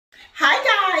Hi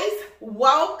guys,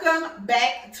 welcome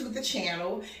back to the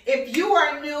channel. If you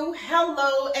are new,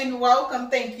 hello and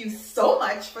welcome. Thank you so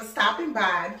much for stopping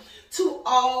by. To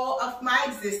all of my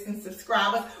existing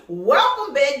subscribers,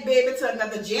 welcome back, baby, to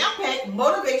another jam-packed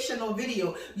motivational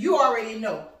video. You already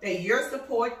know that your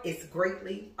support is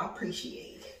greatly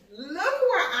appreciated. Look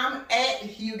where I'm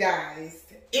at, you guys.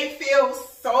 It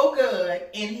feels so good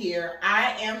in here.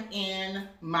 I am in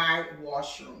my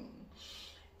washroom.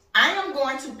 I am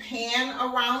going to pan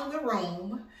around the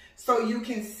room so you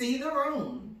can see the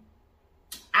room.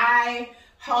 I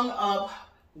hung up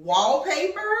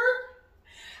wallpaper.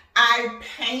 I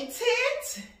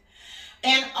painted.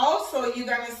 And also you're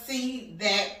going to see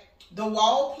that the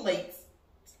wall plates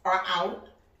are out.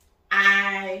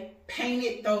 I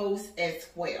painted those as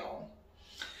well.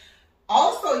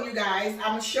 Also, you guys, I'm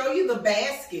going to show you the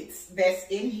baskets that's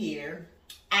in here.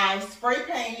 I spray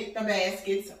painted the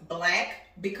baskets black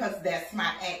because that's my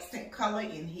accent color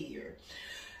in here.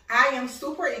 I am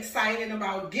super excited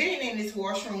about getting in this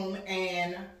washroom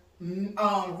and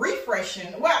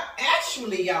refreshing. Well,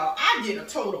 actually, y'all, I did a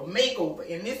total makeover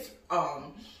in this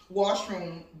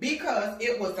washroom because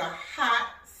it was a hot,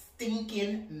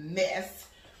 stinking mess.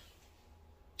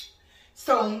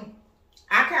 So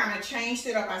I kind of changed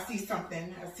it up. I see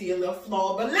something. I see a little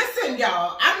flaw. But listen,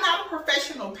 y'all, I'm not a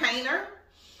professional painter.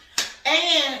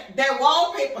 And that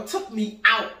wallpaper took me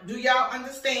out. Do y'all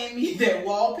understand me? That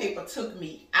wallpaper took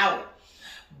me out.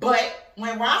 But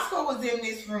when Roscoe was in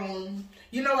this room,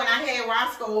 you know, when I had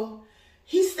Roscoe,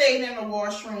 he stayed in the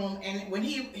washroom. And when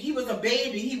he was a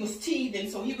baby, he was teething.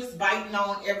 So he was biting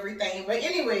on everything. But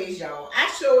anyways, y'all, I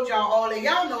showed y'all all that.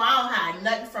 Y'all know I don't hide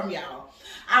nothing from y'all.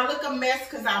 I look a mess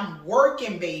because I'm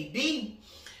working, baby.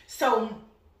 So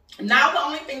now the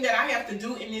only thing that I have to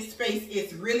do in this space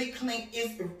is really clean,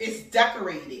 is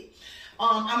decorated.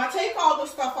 I'm going to take all the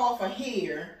stuff off of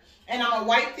here and I'm going to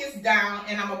wipe this down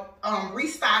and I'm going to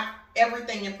restock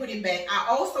everything and put it back. I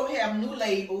also have new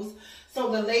labels. So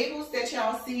the labels that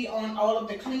y'all see on all of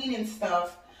the cleaning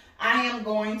stuff, I am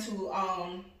going to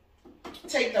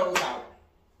take those out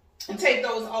and take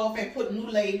those off and put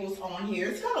new labels on here.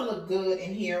 It's going to look good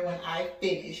in here when I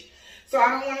finish. So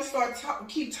I don't want to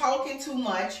keep talking too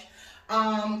much.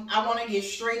 I want to get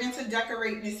straight into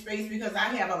decorating this space because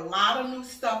I have a lot of new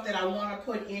stuff that I want to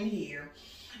put in here.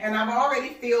 And I've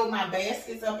already filled my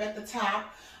baskets up at the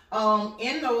top.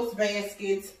 In those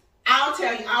baskets,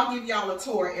 I'll give y'all a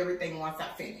tour of everything once I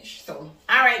finish. So,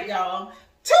 all right, y'all.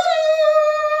 Toodles!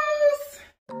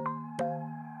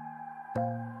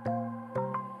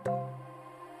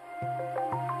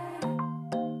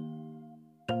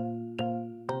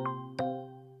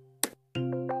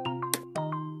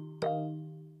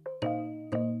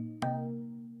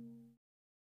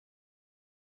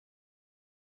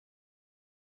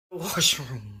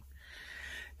 Washroom.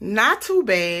 Not too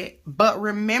bad, but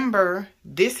remember,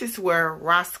 this is where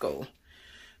Roscoe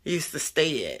used to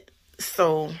stay at.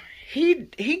 So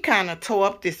he kind of tore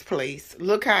up this place.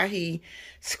 Look how he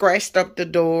scratched up the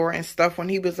door and stuff when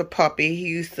he was a puppy. He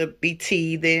used to be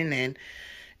teething and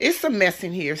it's a mess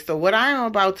in here. So what I am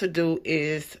about to do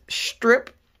is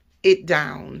strip it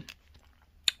down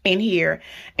in here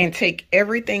and take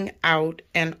everything out,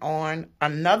 and on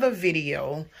another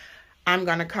video I'm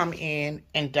going to come in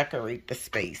and decorate the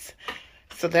space.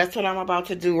 So that's what I'm about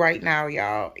to do right now,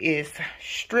 y'all, is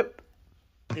strip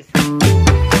this.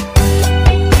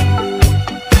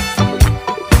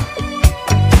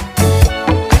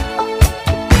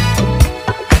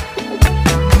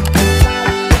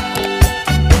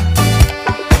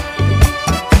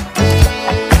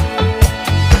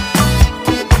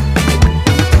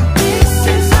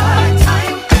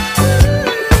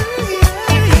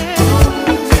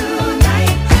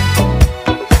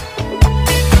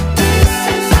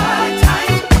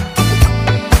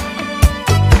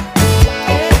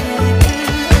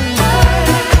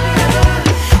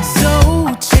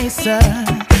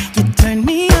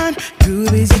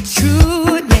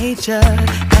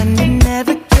 And it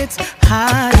never gets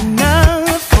hard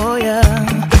enough for you.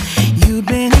 You've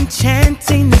been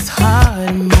enchanting this heart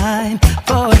of mine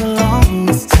for the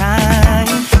longest time.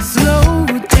 Slow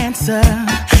dancer,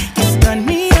 you stun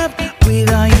me up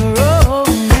with all your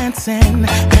romancing,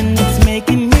 and it's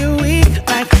making me weak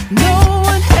like no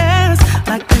one else,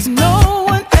 like there's no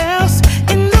one else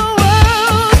in the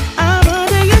world. I'm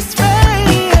under your spell,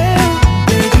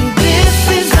 baby. This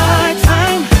is our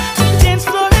time. The dance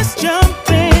floor is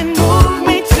jumping. Move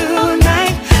me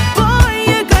tonight.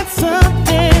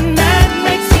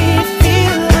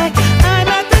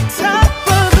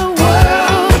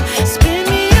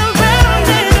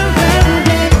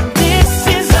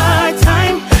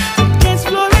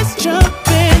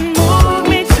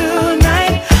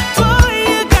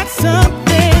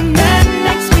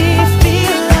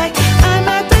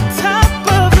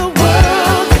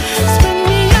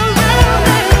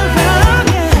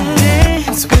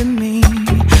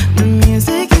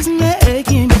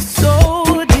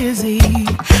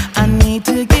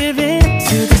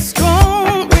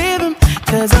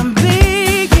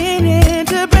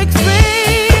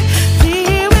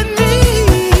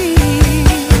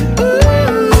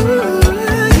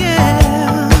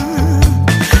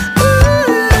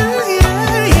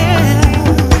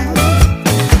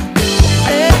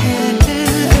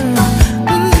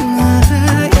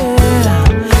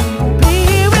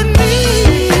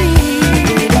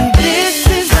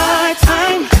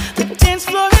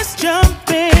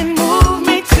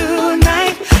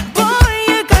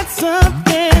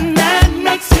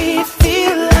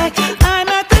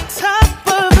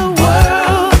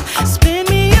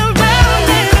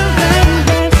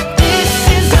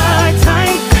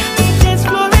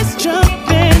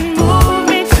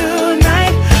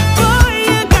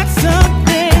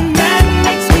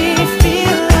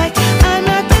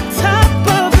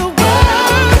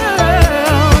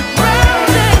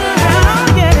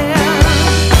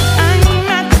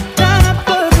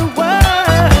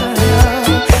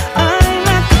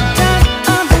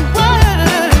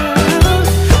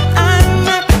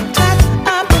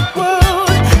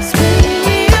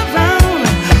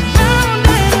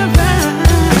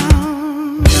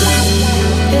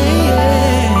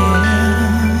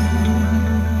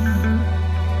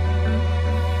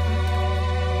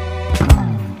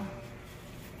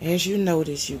 As you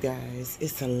notice, you guys,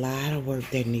 it's a lot of work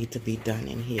that needs to be done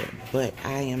in here, but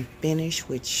I am finished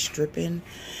with stripping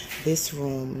this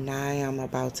room. Now I'm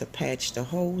about to patch the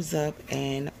holes up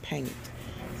and paint.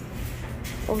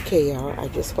 Okay, y'all, I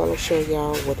just want to show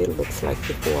y'all what it looks like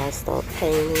before I start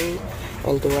painting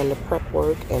and doing the prep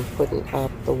work and putting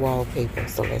up the wallpaper.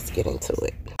 So let's get into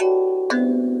it.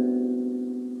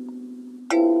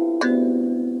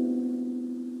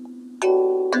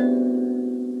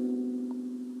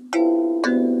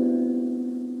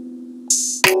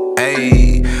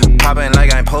 Hey, poppin'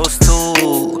 like I'm supposed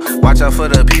to. Watch out for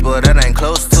the people that ain't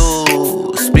close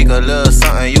to. Speak a little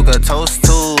something you could toast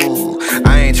to.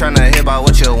 I ain't tryna hear about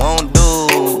what you won't do.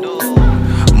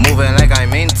 Moving like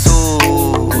I'm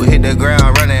into. Hit the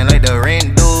ground running like the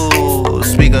rent do.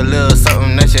 Speak a little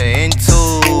something that you're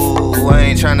into.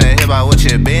 I ain't tryna hear about what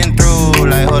you been through.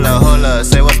 Like hold up,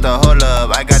 say what's the hold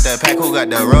up. I got the pack, who got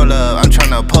the roll up? I'm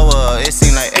tryna pull up. It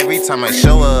seem like every time I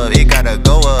show up, it gotta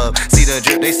go up. See the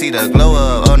drip, they see the glow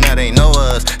up. Oh, now they know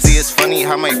us. See, it's funny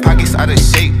how my pockets out of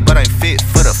shape, but I'm fit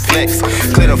for the flex.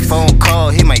 Clear the phone call,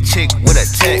 hit my chick with a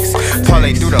text.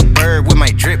 Parlay through the bird with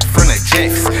my drip from the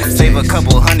jets. Save a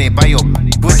couple hundred by your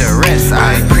with the rest.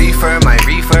 I prefer my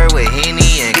reefer with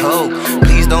Henny and Coke.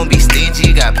 Please don't be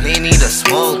stingy, got plenty to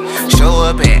smoke. Show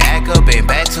up and act up and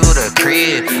back to the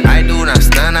crib. I do not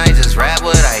stun, I just rap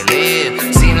what I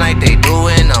live. Seem like they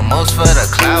doing the most for the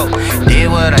clout. Did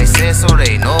what I said so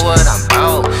they know what I'm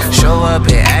about. Show up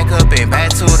and act up and back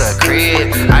to the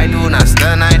crib. I do not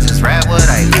stun, I just rap what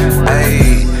I live.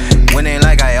 Ayy, winning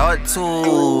like I ought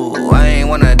to. I ain't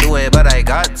wanna do it, but I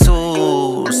got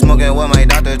to. Smoking what my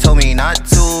doctor told me not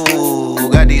to.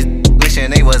 Got these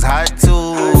wishing they was hot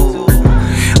too.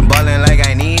 Ballin' like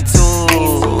I need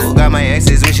to. Got my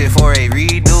exes wishing for a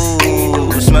redo.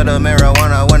 Smell the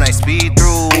marijuana when I speed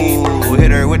through.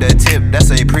 Hit her with a tip, that's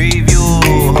a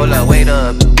preview. Hold up, wait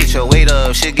up, get your weight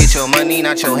up. Shit, get your money,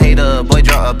 not your hate up. Boy,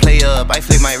 draw a play up. I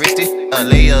flip my wrist, a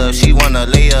layup. She wanna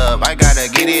lay up. I gotta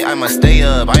get it, I must stay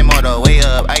up. I'm all the way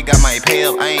up. I got my pay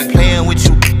up. I ain't playing with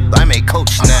you. I'm a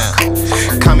coach now.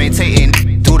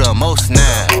 Commentating, do the most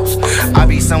now. I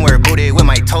be somewhere booted with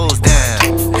my toes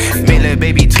down. Made little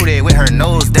baby tooted with her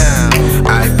nose down.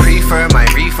 I prefer my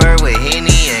reefer with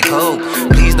Henny and Coke.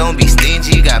 Please don't be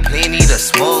stingy, got plenty to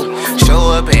smoke.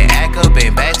 Show up and act up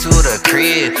and back to the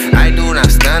crib. I do not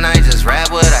stun, I just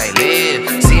rap what I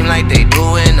live. Seem like they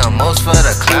doing the most for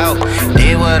the clout.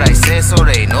 Did what I said so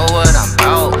they know what I'm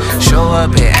about. Show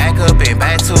up and act up and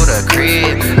back to the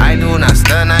crib. I do not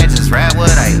stun, I just rap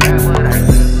what I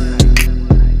live.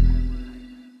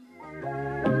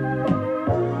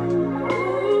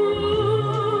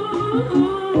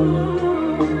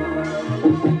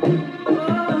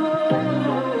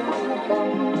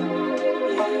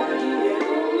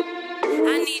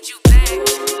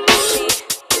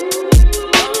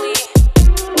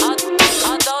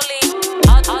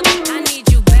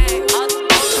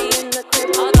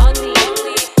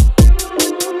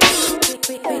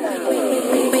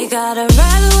 Gotta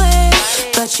ride away,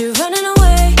 but you're running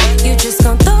away. You just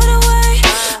gon' throw it away.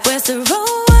 Where's the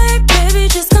roadway? Baby,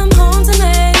 just come home to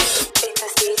me.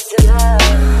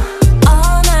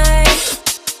 All night,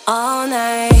 all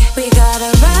night. We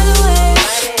gotta ride away,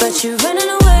 but you're running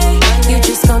away. You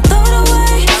just gon' throw it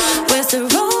away. Where's the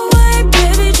roadway?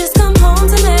 Baby, just come home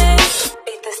to me.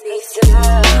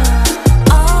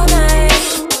 All night,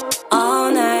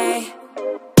 all night.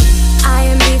 I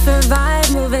am B for vibe,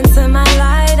 moving to my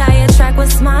life.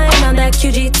 What's mine on that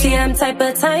QGTM type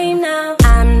of time now?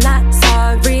 I'm not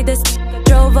sorry, this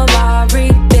drove a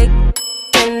Rari. Big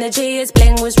energy, his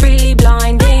bling was really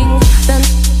blinding. Them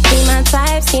be my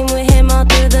type, scheme with him all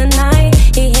through the night.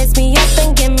 He hits me up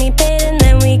and get me paid and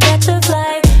then we catch a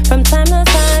flight. From time to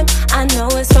time, I know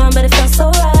it's wrong but it feels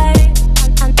so right.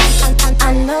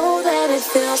 I know that it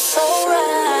feels so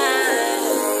right.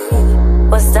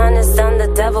 What's done is done, the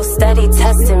devil steady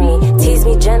testing me. Tease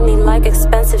me gently like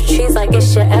expensive trees, like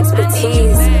it's your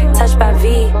expertise. Touched by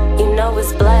V, you know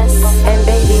it's blessed. And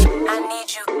baby, I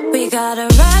need you. We gotta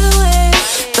ride away,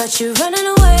 but you're running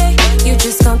away. You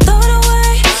just gon' throw it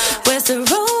away. Where's the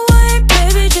roadway?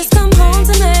 Baby, just come home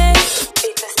to me.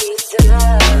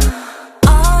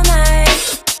 All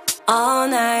night, all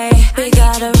night. We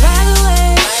gotta ride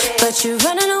away, but you're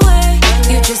running away.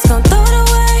 You just gon' throw it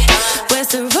away. Where's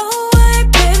the roadway?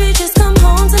 Baby, just come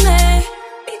home to me.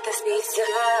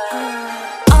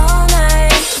 All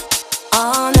night,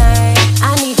 all night.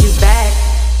 I need you back.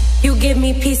 You give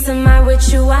me peace of mind,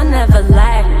 with you I never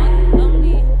lack.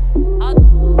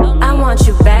 I want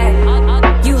you back.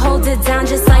 You hold it down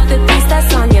just like the piece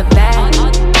that's on your back.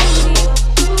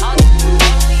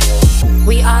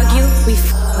 We argue, we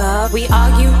We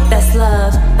argue, that's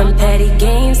love. Them petty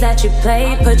games that you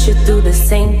play put you through the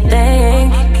same thing.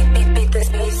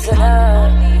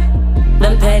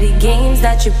 Them petty games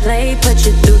that you play put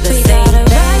you through the same thing.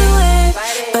 Right away,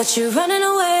 but you're running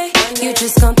away. You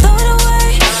just gon' throw it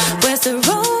away. Where's the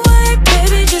roadway?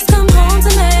 Baby, just come home to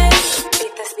me.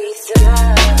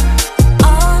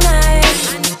 All night,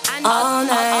 all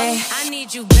night. I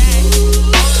need you back.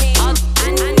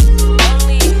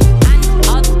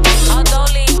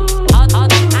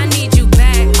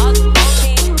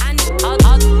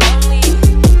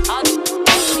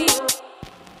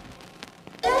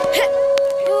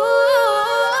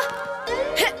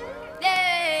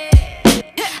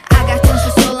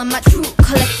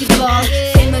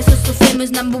 Famous, so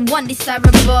famous, #1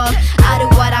 desirable. I do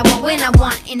what I want, when I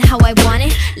want, and how I want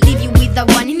it. Leave you with the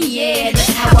one in the air,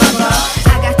 that's how I roll.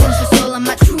 I got tons of soul, I'm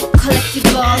a true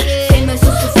collectible. Famous,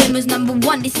 so famous,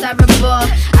 #1 desirable.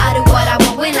 I do what I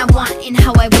want, when I want, and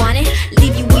how I want it.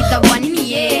 Leave you with the one in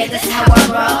the air, that's how I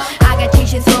roll. I got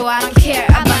change to throw, I don't care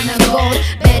about no gold.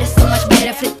 Better, so much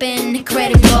better, flipping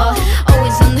incredible.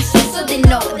 Always on the show, so they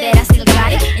know that I still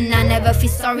got it. And I never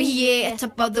feel sorry, yeah,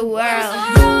 top of the world.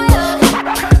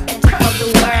 Top of the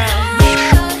world,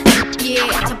 yeah,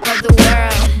 top of the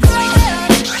world,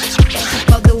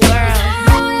 top of the world,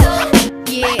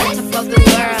 yeah, top of the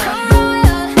world,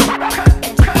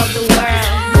 top of the world,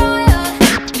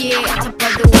 yeah, top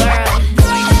of the world,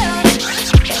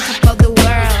 top of the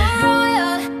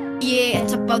world, yeah,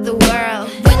 top of the world.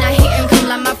 When I hear him come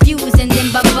like my fuse and then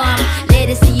ba-bum.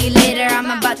 Later, see you later, I'm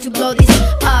about to blow this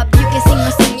up. You can sing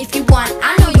my song if you want,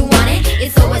 I know you want it.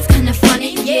 It's always kinda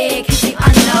funny, yeah, cause you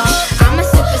know I'm a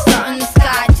superstar in the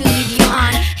sky to lead you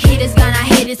on. Haters gonna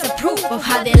hate, it's a proof of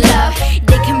how they love.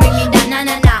 They can bring me down, nah,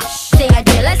 nah, nah. They are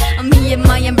jealous of me and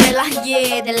my umbrella,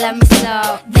 yeah, they love me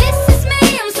so. This is me,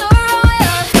 I'm so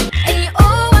royal, and you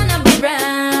all wanna be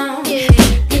round. Yeah,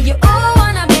 you all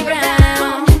wanna be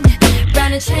round.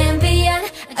 Round a champion,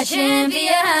 a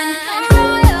champion.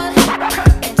 Royal,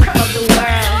 top of the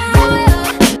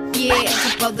world, yeah,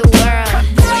 top of the world.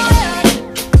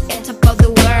 Top of the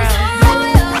world,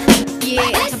 yeah,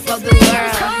 top of the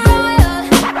world,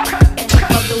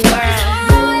 top of the world,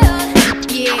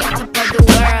 yeah, top of the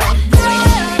world,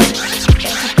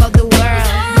 top of the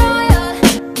world,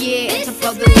 yeah, top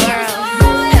of the world.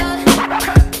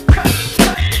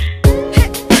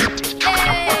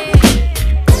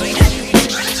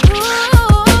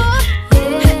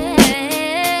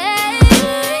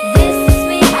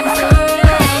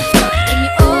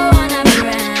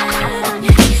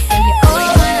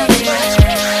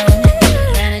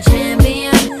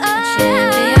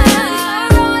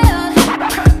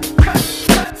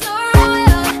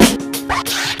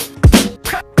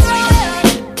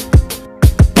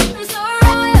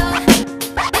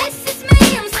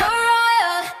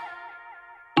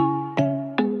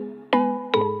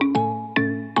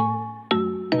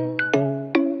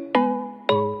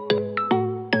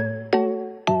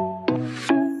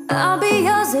 I'll be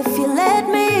yours if you let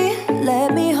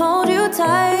me hold you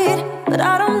tight. But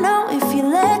I don't know if you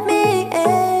let me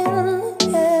in,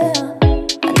 yeah.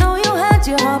 I know you had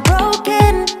your heart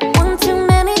broken one too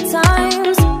many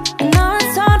times, and now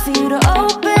it's hard for you to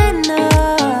open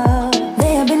up.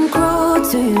 They have been cruel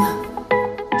to you,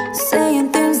 saying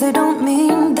things they don't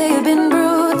mean. They have been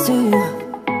rude to you,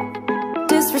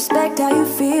 disrespect how you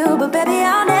feel. But baby,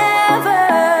 I'll never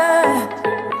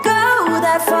go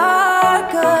that far,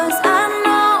 'cause I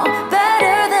know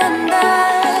better than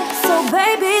that. So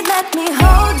baby, let me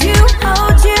hold you,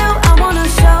 hold you. I wanna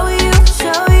show you,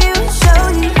 show you, show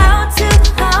you how to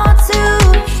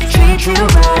treat you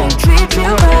right, treat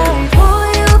you right. Pull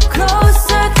you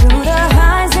closer through the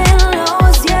highs and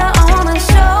lows. Yeah, I wanna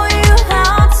show you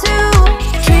how to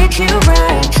treat you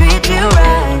right, treat you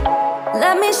right.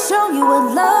 Let me show you what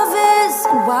love is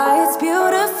and why it's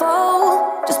beautiful.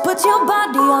 Just put your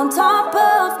body on top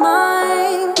of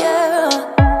mine, yeah.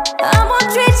 I won't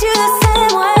treat you the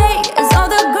same way as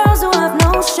other girls who have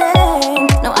no shame.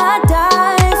 No, I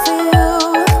die for you.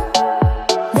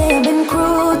 They have been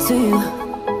cruel to you,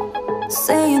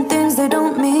 saying things they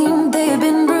don't mean. They have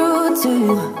been rude to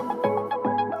you,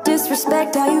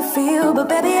 disrespect how you feel. But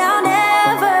baby, I'll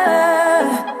never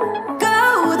go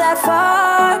that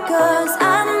far, 'cause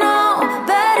I know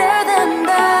better than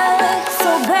that. So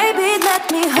baby, let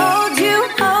me hold you,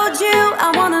 hold you. I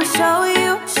wanna show you,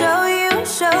 show you,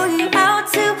 show you how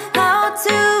to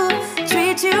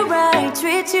treat you right,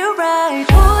 treat you right.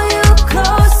 Pull you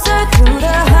closer through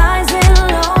the highs and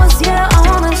lows. Yeah, I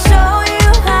wanna show you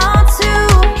how to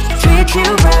treat you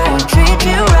right, treat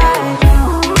you right.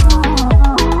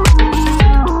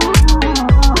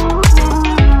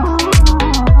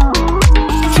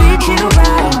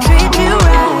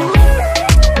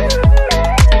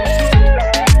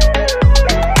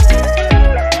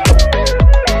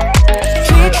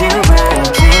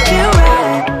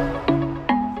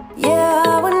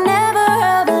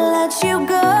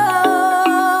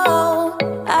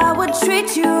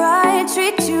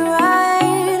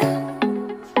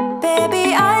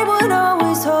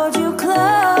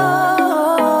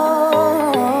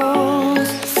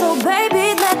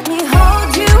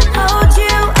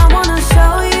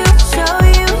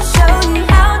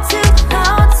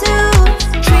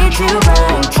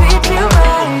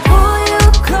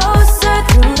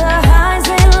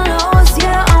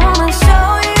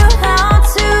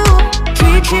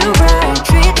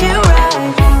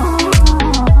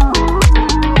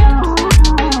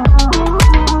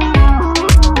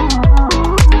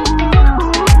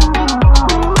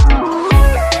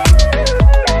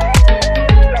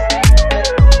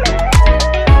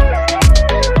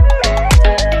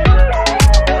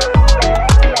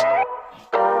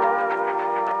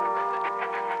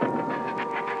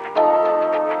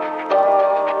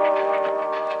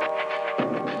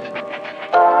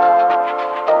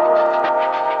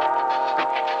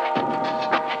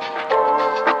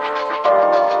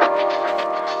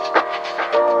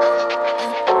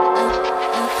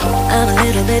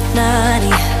 bit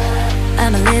naughty,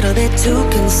 I'm a little bit too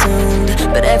consumed,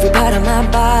 but every part of my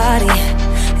body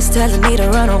is telling me to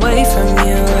run away from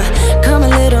you. Come a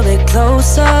little bit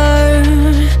closer,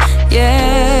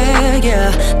 yeah,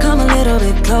 yeah. Come a little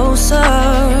bit closer,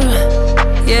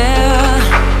 yeah.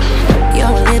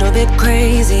 You're a little bit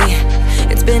crazy.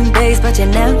 It's been days but you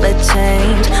never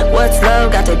change. What's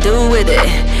love got to do with it?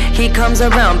 He comes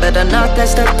around, better knock that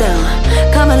stuff down.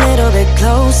 Come a little bit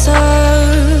closer,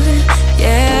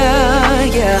 yeah,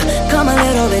 yeah. Come a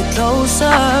little bit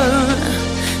closer,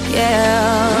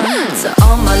 yeah. So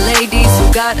all my ladies who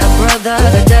got a brother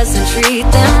that doesn't treat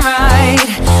them right,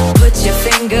 put your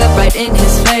finger right in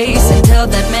his face and tell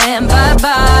that man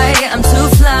bye-bye. I'm too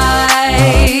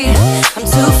fly, I'm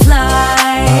too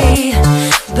fly.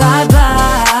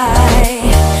 Bye-bye,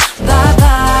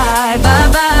 bye-bye,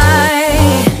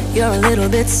 bye-bye. You're a little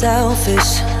bit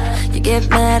selfish. You get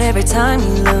mad every time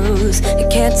you lose. You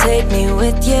can't take me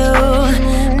with you.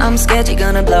 I'm scared you're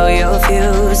gonna blow your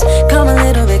fuse. Come a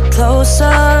little bit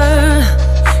closer,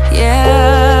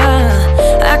 yeah.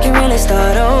 I can really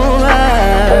start over,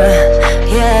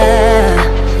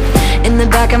 yeah. In the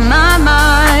back of my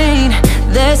mind,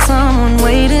 there's someone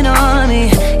waiting on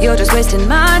me. You're just wasting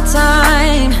my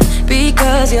time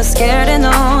because you're scared and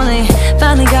lonely.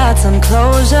 Finally got some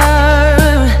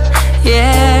closure,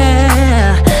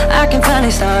 yeah. I can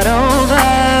finally start over,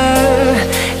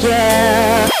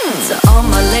 yeah. So all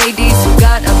my ladies who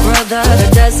got a brother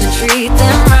that doesn't treat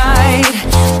them right,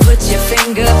 put your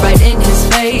finger right in his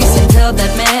face and tell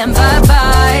that man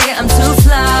bye-bye. I'm too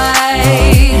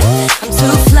fly, I'm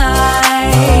too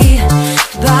fly.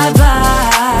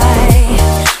 Bye-bye,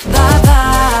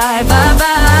 bye-bye,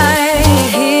 bye-bye.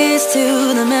 Here's to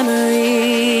the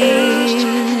memories.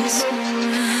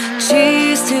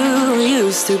 Cheers to who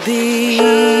used to be.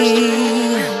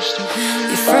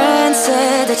 Your friend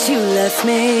said that you left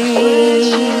me.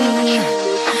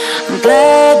 I'm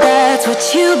glad that's what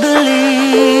you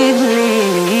believe.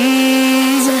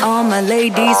 So all my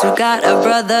ladies who got a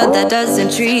brother that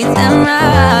doesn't treat them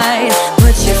right,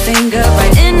 put your finger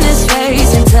right in his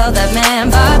face and tell that man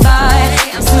bye-bye.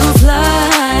 I'm too fly,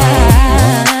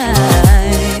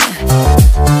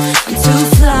 I'm too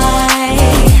fly.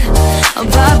 Oh,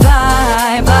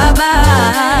 bye-bye,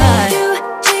 bye-bye.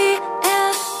 U-G-L-I,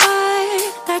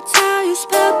 that's how you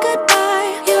spell goodbye.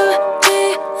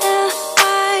 U-G-L-I,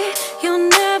 you'll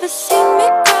never see me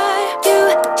cry.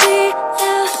 U-G-L-I,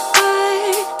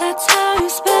 that's how you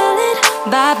spell it.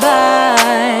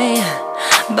 Bye-bye,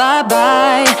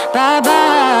 bye-bye,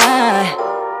 bye-bye.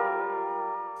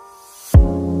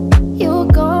 You're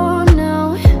gone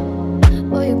now,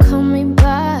 will you coming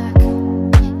back?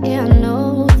 Yeah, I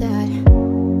know that,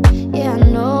 yeah, I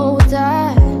know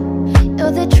that.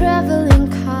 You're the traveling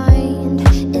kind,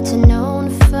 it's a known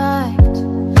fact.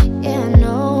 Yeah, I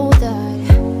know that.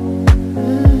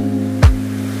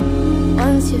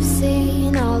 Once you've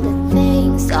seen all the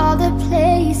things, all the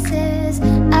places,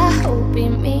 I hope it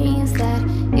means that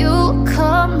you'll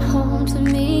come home to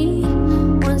me.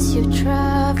 Once you've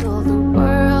traveled the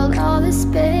world, all the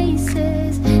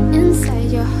spaces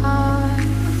inside your heart,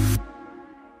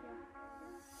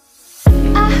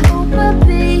 I hope I'll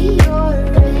be your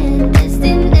end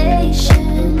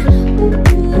destination.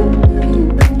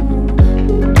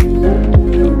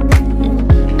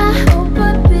 I hope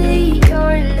I'll be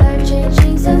your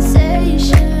life-changing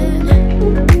sensation.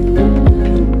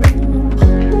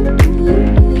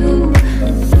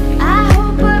 I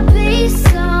hope I'll be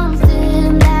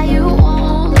something that you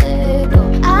won't let go.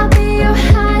 I'll be your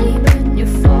high when you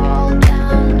fall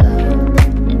down low.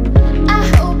 I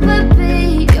hope I'll be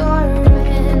your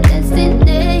end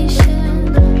destination.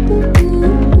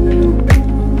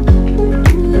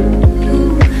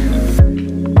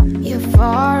 You're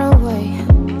far away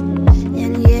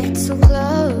and yet so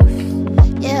close.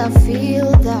 Yeah, I feel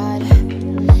that.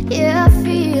 Yeah, I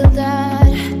feel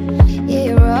that. Yeah,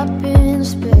 you're up in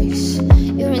space.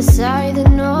 You're inside the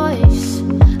noise.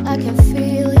 I can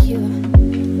feel you.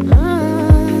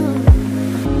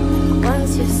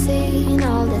 Once you've seen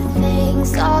all the things,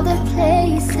 all the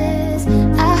places,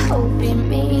 I hope it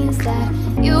means that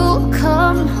you'll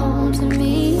come home to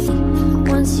me.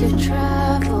 Once you've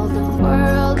traveled the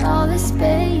world, all the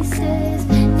spaces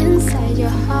inside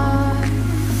your heart,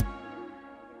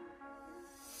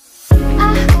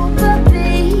 I hope I'll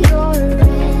be your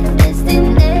end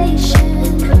destination.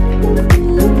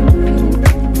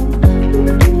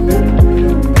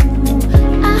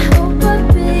 I hope I'll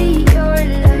be your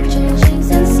life-changing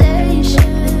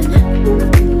sensation.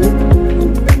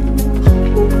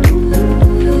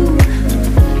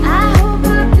 I hope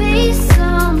I'll be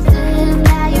something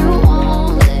that you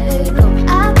won't let go.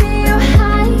 I'll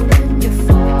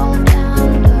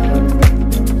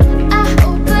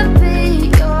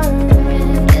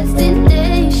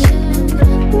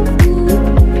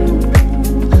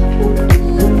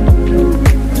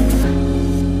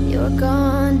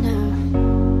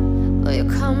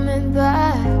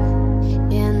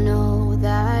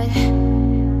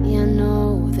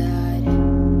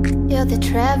You're the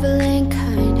traveling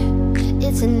kind,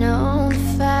 it's a known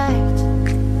fact.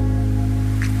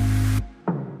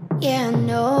 Yeah, I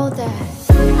know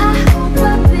that. I hope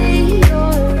I'll be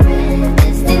your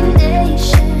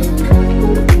destination.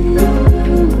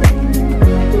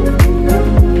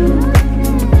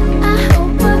 I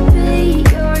hope I'll be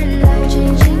your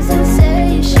life-changing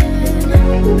sensation.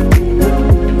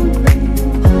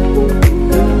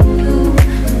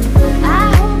 I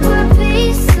hope I'll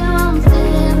be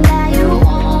something that you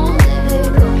won't let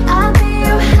go. I'll be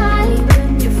your high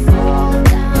when you fall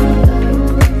down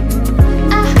low.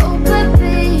 I hope I'll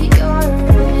be your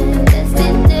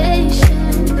destination.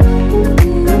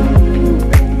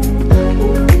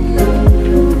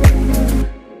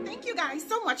 Thank you guys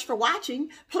so much for watching.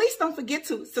 Please don't forget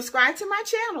to subscribe to my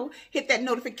channel, hit that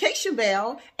notification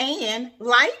bell, and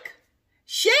like,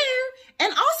 share,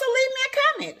 and also leave me a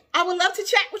comment. I would love to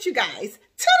chat with you guys.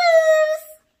 Toodles!